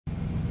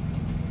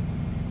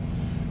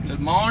Good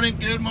morning,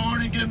 good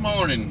morning, good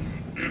morning.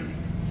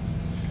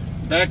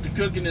 Back to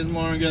cooking this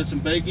morning. Got some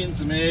bacon,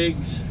 some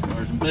eggs,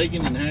 or some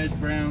bacon and hash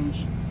browns.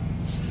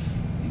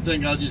 I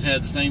think I'll just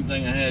have the same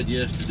thing I had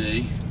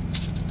yesterday.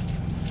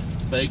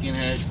 Bacon,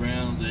 hash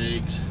browns,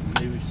 eggs.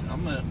 Maybe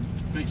I'm gonna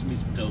fix me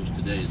some toast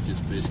today. It's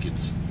just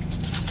biscuits.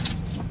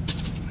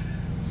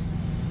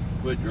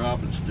 Quit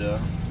dropping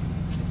stuff.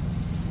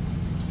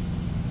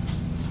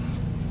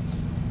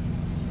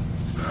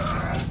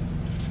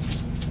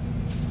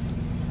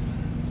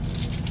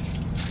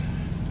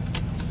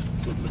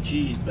 Put my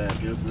cheese back up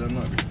because I'm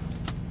not.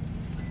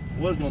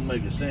 Was gonna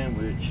make a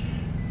sandwich.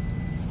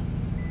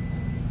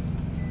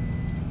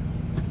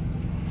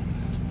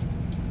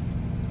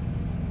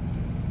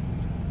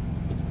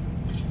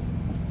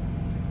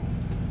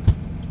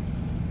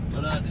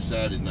 But I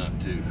decided not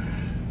to.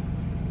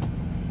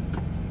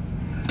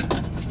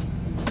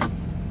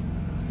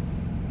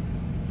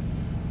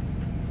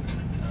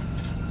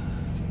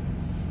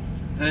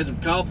 I had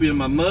some coffee in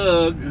my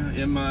mug,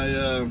 in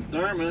my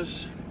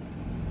thermos,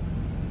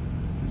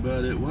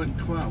 but it wasn't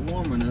quite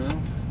warm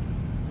enough.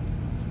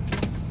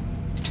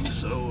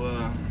 So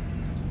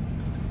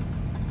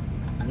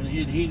I'm gonna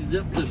heat it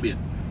up a little bit.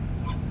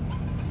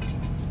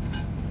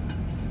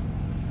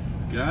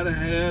 Gotta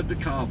have the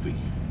coffee.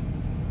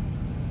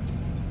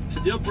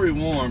 Still pretty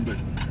warm, but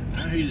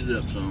I heated it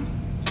up some.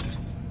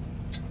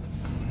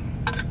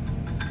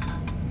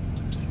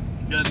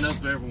 Got enough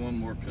there for one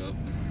more cup.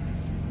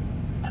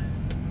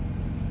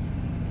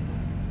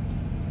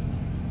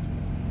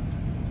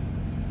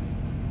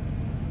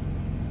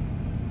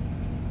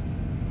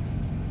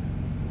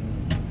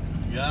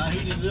 Yeah, I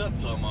heated it up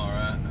some, all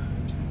right.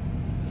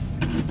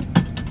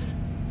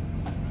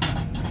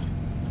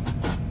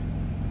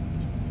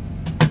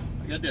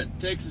 I got that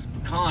Texas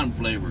pecan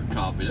flavored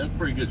coffee. That's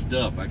pretty good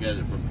stuff. I got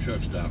it from the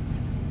truck stop.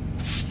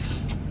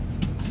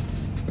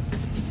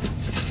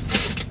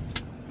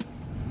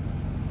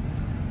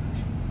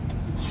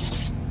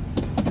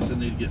 Guess I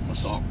need to get my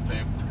salt and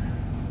pepper.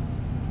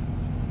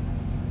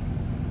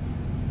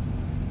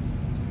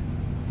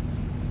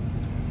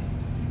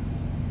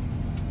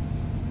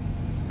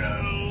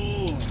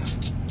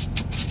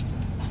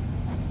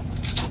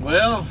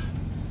 Well,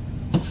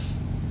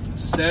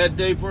 it's a sad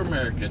day for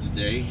America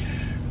today.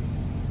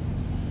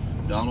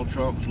 Donald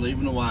Trump's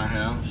leaving the White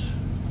House,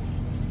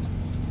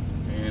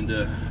 and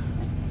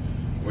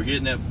we're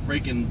getting that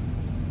freaking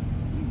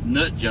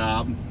nut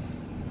job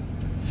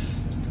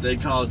they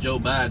call Joe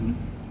Biden.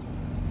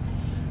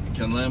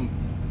 Camel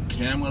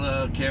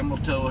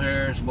Toe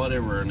Harris,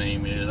 whatever her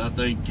name is. I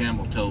think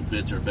Camel Toe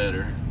fits her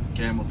better.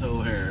 Camel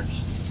Toe Harris.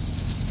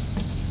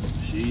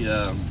 She's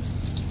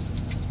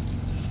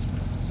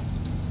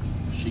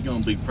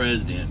gonna be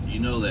president. You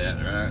know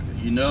that, right?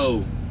 You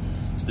know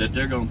that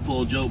they're gonna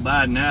pull Joe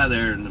Biden out of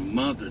there in a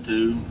month or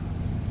two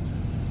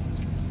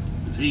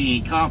because he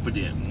ain't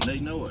competent, and they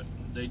know it.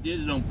 They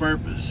did it on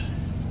purpose.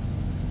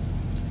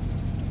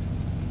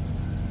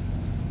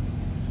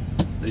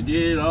 They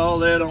did all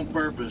that on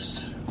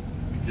purpose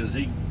because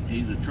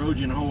he's a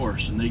Trojan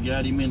horse, and they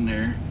got him in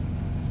there.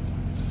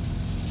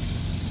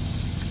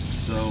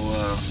 So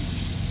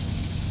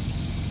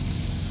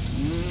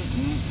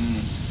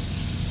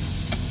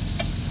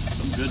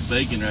some good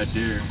bacon right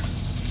there.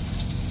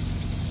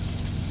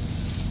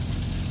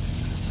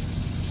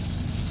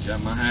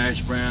 Got my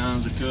hash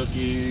browns a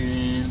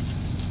cooking.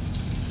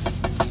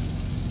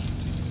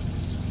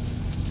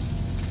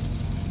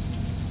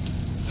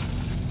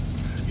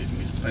 Getting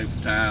me some paper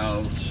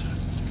towels.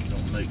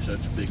 Don't make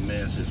such a big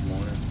mess this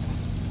morning.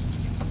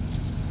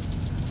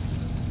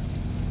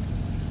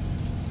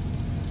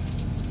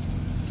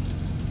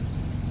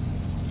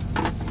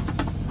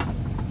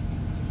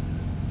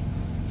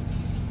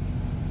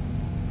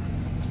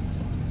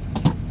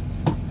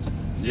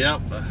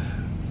 Yep.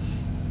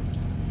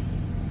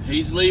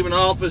 He's leaving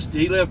office.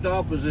 He left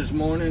office this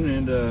morning,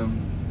 and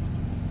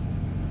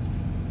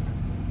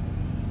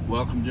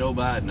welcome Joe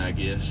Biden, I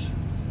guess.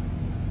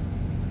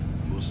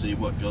 We'll see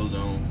what goes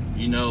on.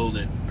 You know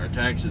that our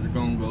taxes are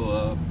going to go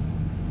up.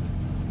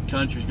 The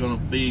country's going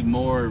to be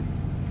more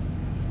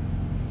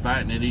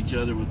fighting at each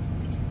other with,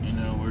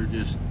 we're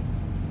just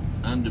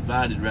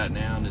undivided right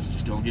now, and it's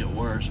just going to get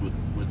worse with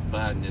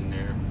Biden in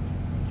there.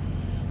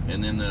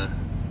 And then the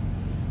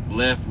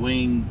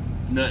left-wing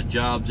nut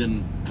jobs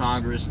in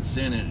Congress and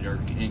Senate are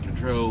in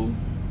control.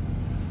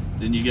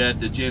 Then you got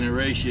the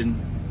generation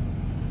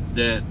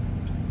that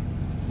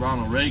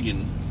Ronald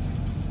Reagan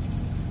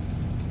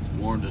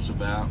warned us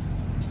about.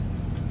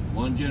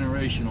 One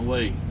generation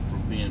away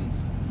from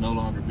no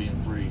longer being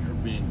free or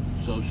being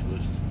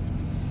socialist.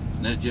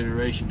 And that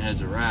generation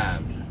has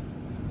arrived.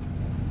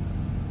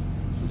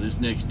 So this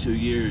next 2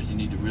 years, you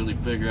need to really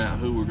figure out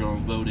who we're going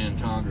to vote in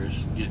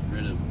Congress and get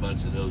rid of a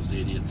bunch of those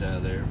idiots out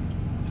of there.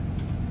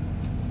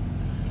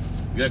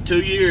 We got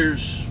 2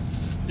 years,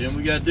 then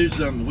we got to do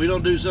something. If we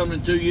don't do something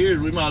in 2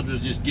 years, we might as well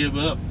just give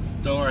up,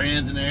 throw our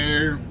hands in the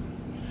air,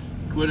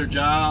 quit our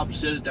job,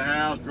 sit at the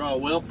house, draw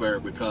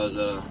welfare, because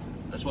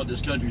that's what this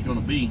country's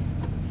going to be.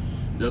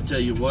 They'll tell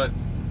you what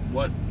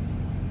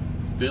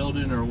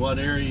building or what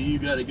area you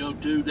got to go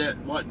to,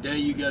 what day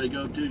you got to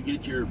go to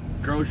get your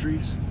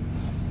groceries.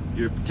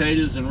 Your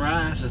potatoes and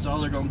rice, that's all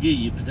they're going to give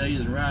you,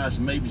 potatoes and rice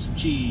and maybe some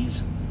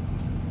cheese,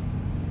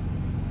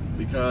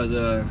 because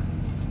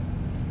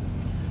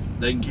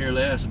they can care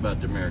less about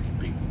the American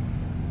people.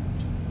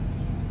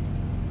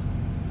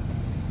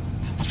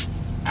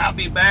 I'll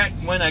be back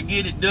when I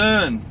get it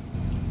done.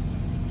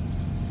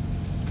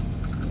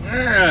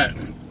 Alright.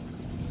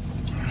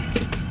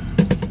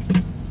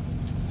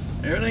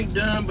 Everything's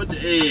done but the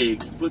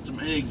eggs. Put some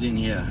eggs in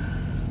here.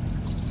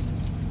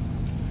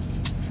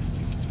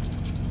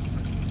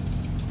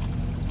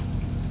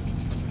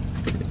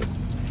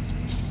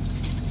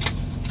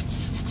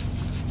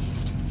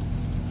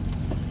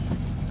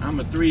 I'm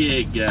a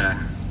 3-egg guy.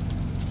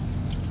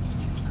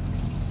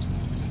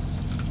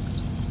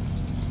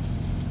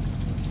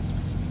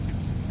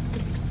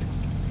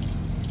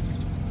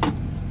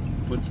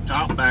 Put the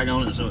top back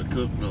on it so it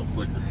cooks a little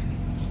quicker.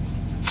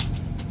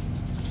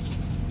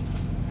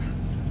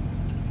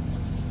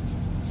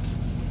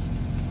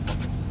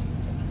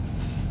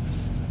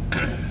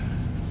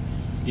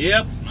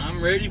 Yep,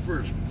 I'm ready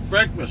for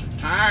breakfast.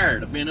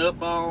 Tired. I've been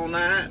up all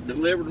night.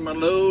 Delivered my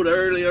load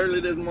early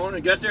this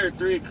morning. Got there at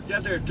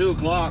 2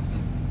 o'clock.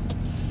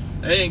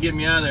 They didn't get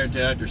me out of there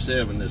until after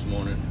 7 this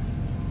morning.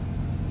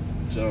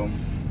 So,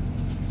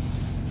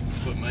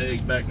 put my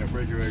eggs back in the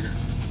refrigerator.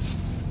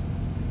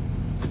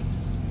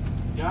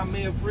 Got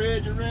me a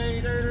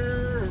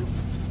refrigerator.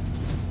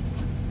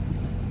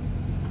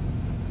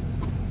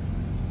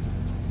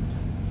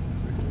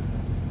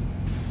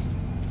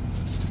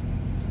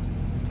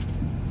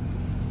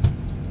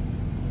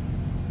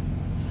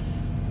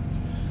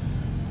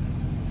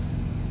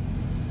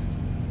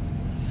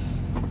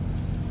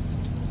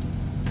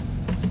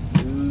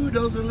 Ooh,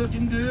 those are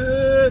looking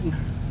good.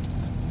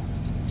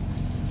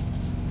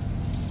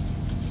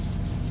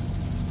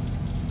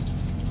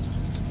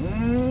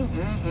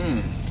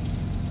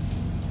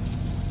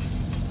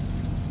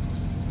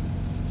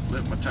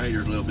 Flip my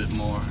taters a little bit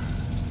more.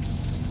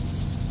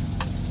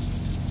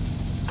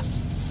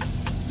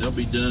 They'll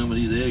be done when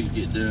these eggs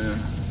get done.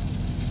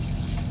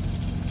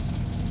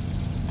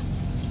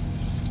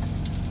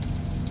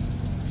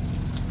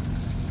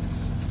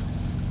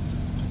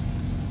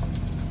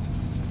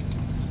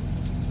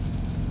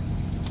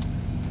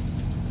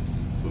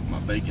 Put my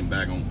bacon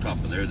back on top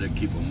of there to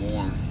keep them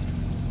warm.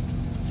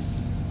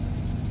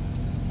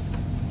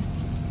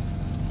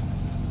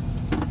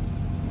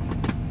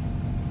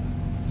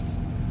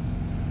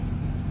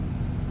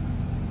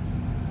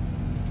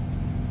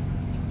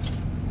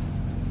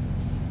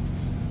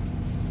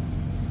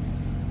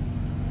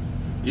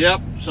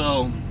 Yep,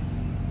 so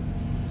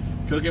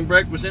cooking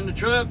breakfast in the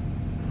truck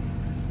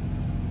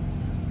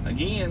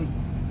again.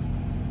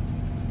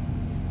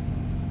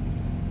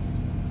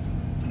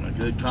 A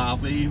good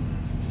coffee.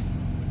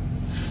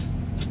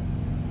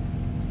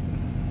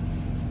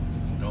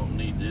 Don't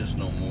need this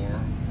no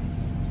more.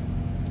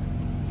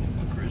 Put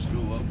my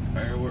Crisco up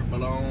there where it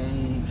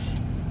belongs.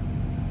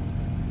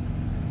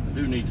 I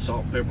do need to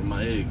salt and pepper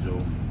my eggs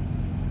though.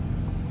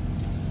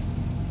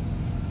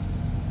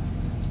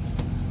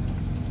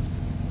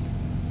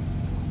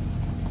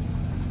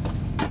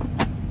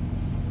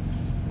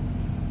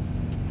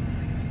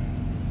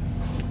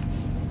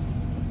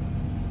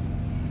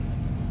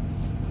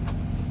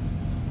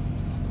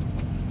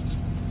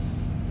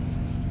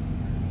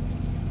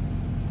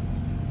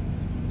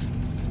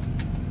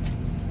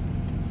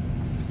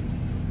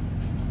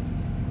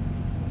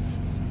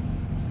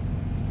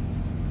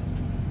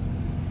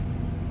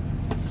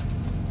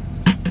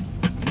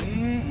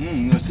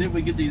 Let's see if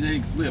we get these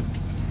eggs flipped.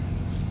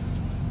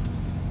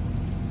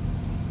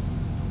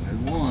 There's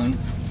 1,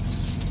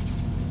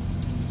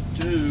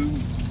 2,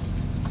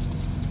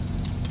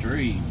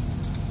 3.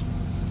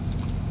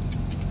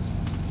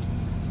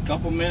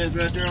 Couple minutes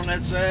right there on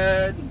that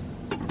side,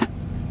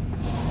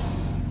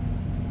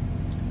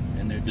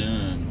 and they're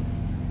done.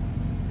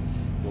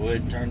 Go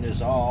ahead and turn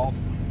this off.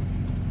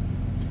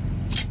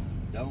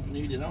 Don't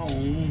need it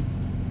on.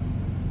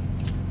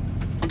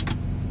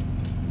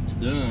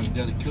 Done.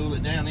 Got to cool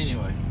it down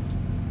anyway.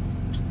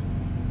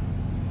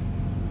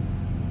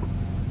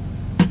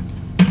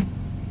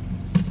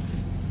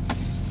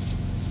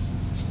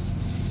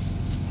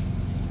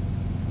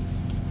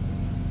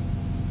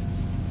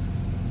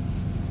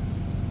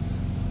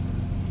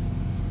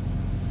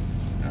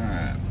 All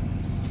right.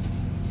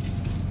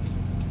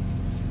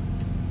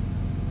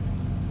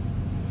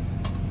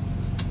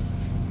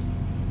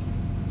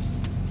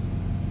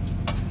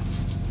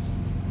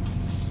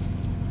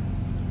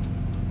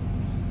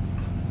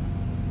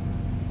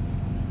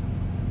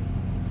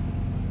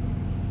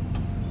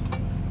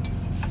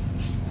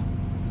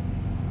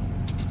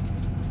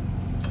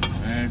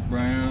 Hash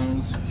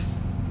browns.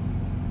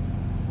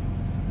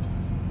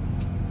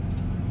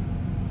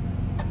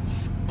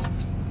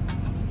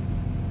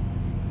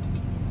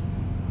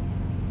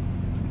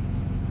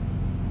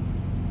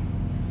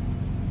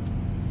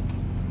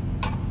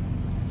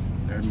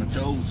 There's my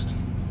toast.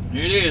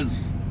 Here it is.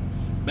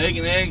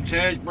 Bacon, eggs,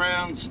 hash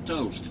browns,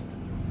 toast.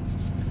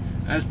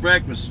 That's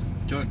breakfast,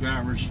 truck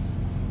drivers.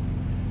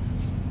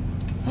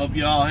 Hope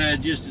you all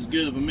had just as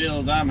good of a meal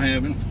as I'm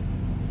having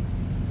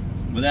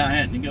without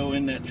having to go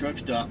in that truck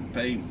stop and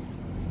pay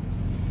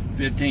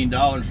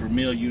 $15 for a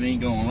meal you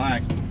ain't gonna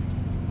like.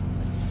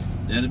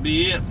 That'll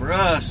be it for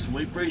us.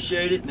 We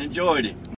appreciate it and enjoyed it.